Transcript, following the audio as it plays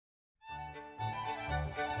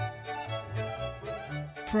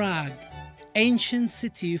Prague, ancient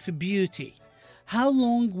city of beauty, how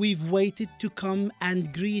long we've waited to come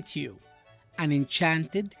and greet you. An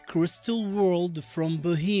enchanted crystal world from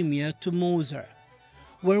Bohemia to Moser,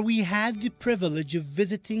 where we had the privilege of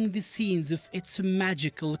visiting the scenes of its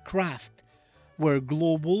magical craft, where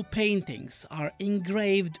global paintings are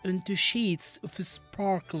engraved onto sheets of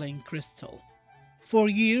sparkling crystal. For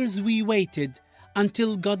years we waited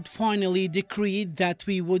until God finally decreed that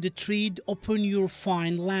we would tread upon your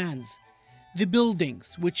fine lands. The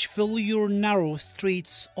buildings which fill your narrow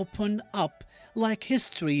streets open up like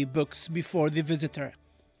history books before the visitor.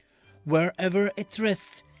 Wherever it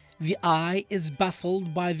rests, the eye is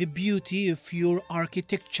baffled by the beauty of your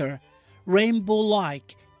architecture,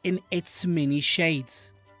 rainbow-like in its many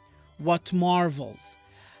shades. What marvels!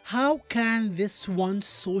 How can this once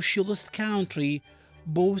socialist country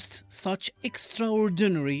boast such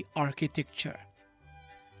extraordinary architecture?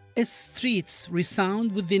 Its streets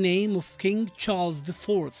resound with the name of King Charles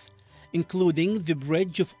IV, including the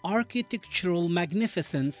bridge of architectural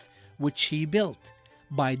magnificence which he built.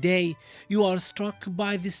 By day, you are struck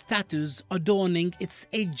by the statues adorning its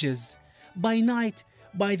edges. By night,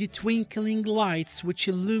 by the twinkling lights which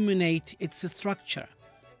illuminate its structure.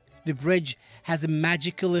 The bridge has a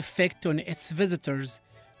magical effect on its visitors.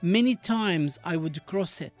 Many times I would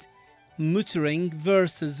cross it, muttering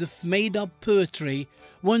verses of made-up poetry,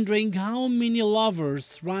 wondering how many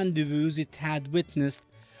lovers' rendezvous it had witnessed,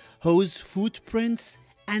 whose footprints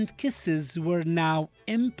and kisses were now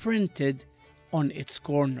imprinted on its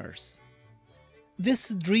corners. This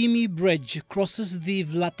dreamy bridge crosses the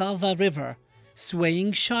Vltava River,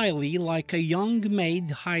 swaying shyly like a young maid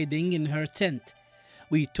hiding in her tent.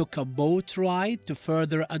 We took a boat ride to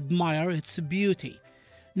further admire its beauty.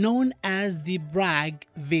 Known as the Bragg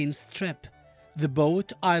Vein Strip, the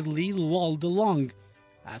boat idly lolled along,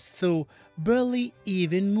 as though barely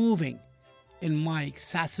even moving. In my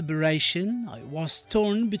exasperation, I was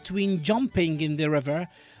torn between jumping in the river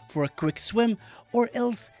for a quick swim or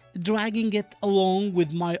else dragging it along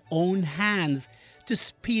with my own hands to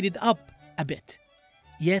speed it up a bit.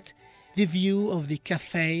 Yet, the view of the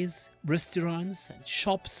cafes, restaurants, and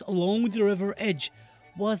shops along the river edge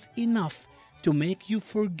was enough to make you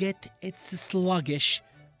forget its sluggish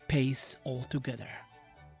pace altogether.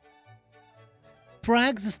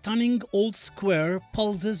 Prague's stunning old square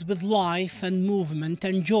pulses with life and movement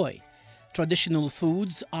and joy. Traditional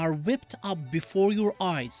foods are whipped up before your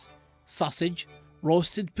eyes. Sausage,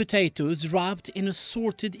 roasted potatoes wrapped in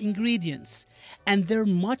assorted ingredients, and their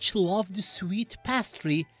much-loved sweet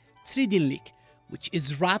pastry, tridenlik, which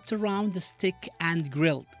is wrapped around a stick and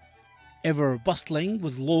grilled. Ever bustling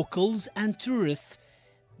with locals and tourists,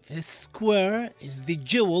 this square is the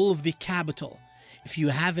jewel of the capital. If you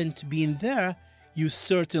haven't been there, you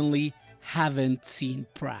certainly haven't seen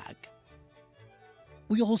Prague.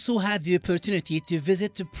 We also had the opportunity to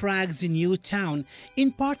visit Prague's new town,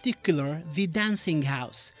 in particular the Dancing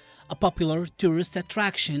House, a popular tourist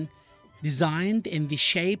attraction designed in the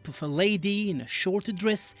shape of a lady in a short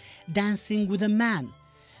dress dancing with a man.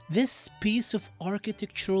 This piece of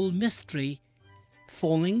architectural mystery,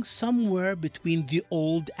 falling somewhere between the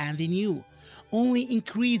old and the new, only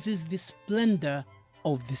increases the splendor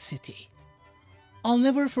of the city. I'll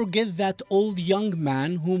never forget that old young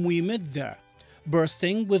man whom we met there,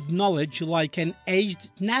 bursting with knowledge like an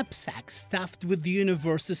aged knapsack stuffed with the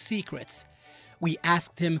universe's secrets. We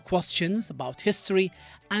asked him questions about history,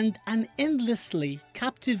 and an endlessly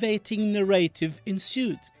captivating narrative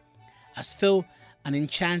ensued, as though an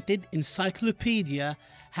enchanted encyclopedia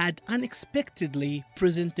had unexpectedly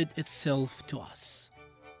presented itself to us.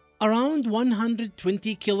 Around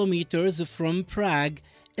 120 kilometers from Prague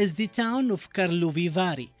is the town of Karlovy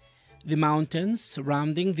Vary. The mountains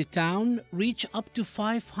surrounding the town reach up to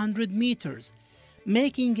 500 meters,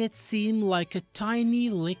 making it seem like a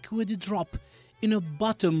tiny liquid drop in a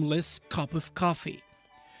bottomless cup of coffee.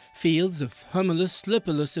 Fields of Humulus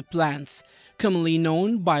lupulus plants, commonly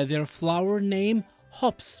known by their flower name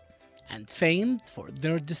hops, and famed for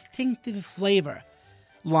their distinctive flavor,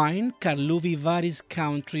 line Karlovy Vary's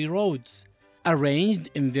country roads. Arranged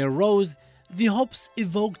in their rows, the hops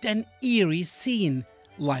evoked an eerie scene,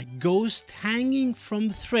 like ghosts hanging from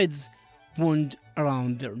threads wound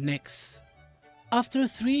around their necks. After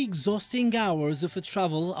 3 exhausting hours of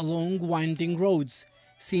travel along winding roads,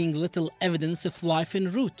 seeing little evidence of life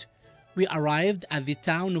en route, we arrived at the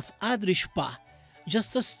town of Adryszpa,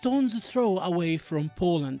 just a stone's throw away from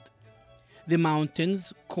Poland. The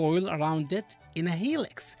mountains coil around it in a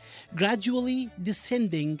helix, gradually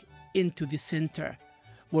descending into the center,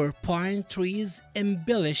 where pine trees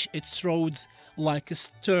embellish its roads like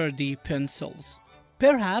sturdy pencils.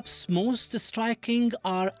 Perhaps most striking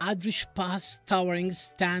are Adrish Pass towering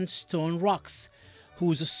sandstone rocks,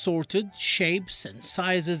 whose assorted shapes and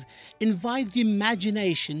sizes invite the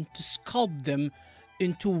imagination to sculpt them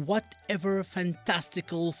into whatever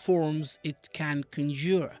fantastical forms it can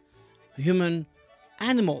conjure. Human,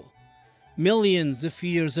 animal. Millions of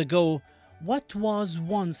years ago, what was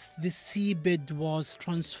once the seabed was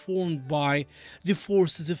transformed by the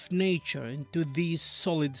forces of nature into these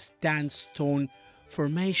solid sandstone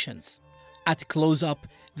formations. At close-up,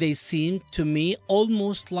 they seemed to me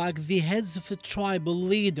almost like the heads of tribal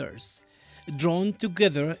leaders, drawn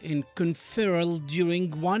together in conferral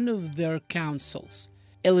during one of their councils,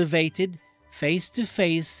 elevated face to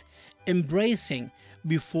face, embracing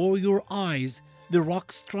before your eyes. The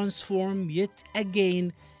rocks transform yet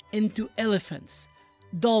again into elephants,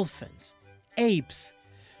 dolphins, apes,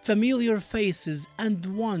 familiar faces,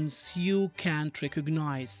 and ones you can't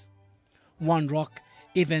recognize. One rock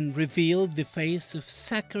even revealed the face of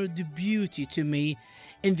sacred beauty to me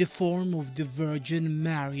in the form of the Virgin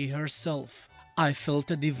Mary herself. I felt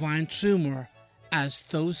a divine tremor, as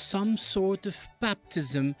though some sort of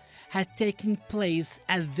baptism had taken place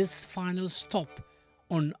at this final stop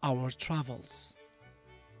on our travels.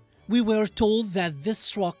 We were told that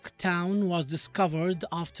this rock town was discovered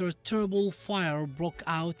after a terrible fire broke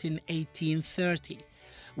out in 1830,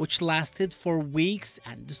 which lasted for weeks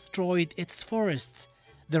and destroyed its forests.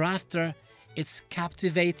 Thereafter, its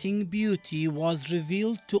captivating beauty was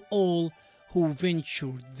revealed to all who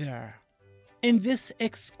ventured there. In this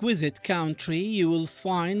exquisite country, you will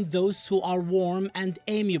find those who are warm and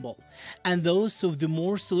amiable, and those of the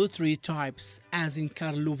more solitary types, as in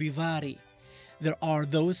Karlovy Vary. There are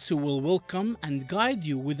those who will welcome and guide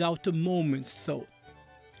you without a moment's thought,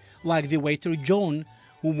 like the waiter John,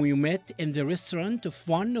 whom we met in the restaurant of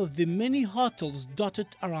one of the many hotels dotted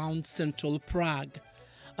around central Prague.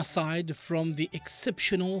 Aside from the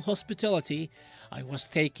exceptional hospitality, I was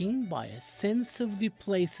taken by a sense of the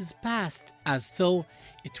place's past, as though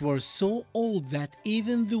it were so old that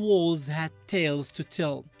even the walls had tales to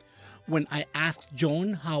tell. When I asked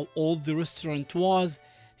John how old the restaurant was,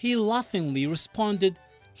 he laughingly responded,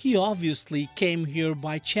 he obviously came here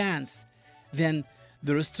by chance. Then,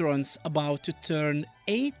 the restaurant's about to turn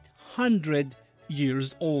 800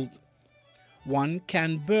 years old. One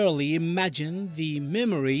can barely imagine the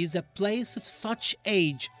memories a place of such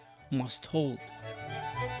age must hold.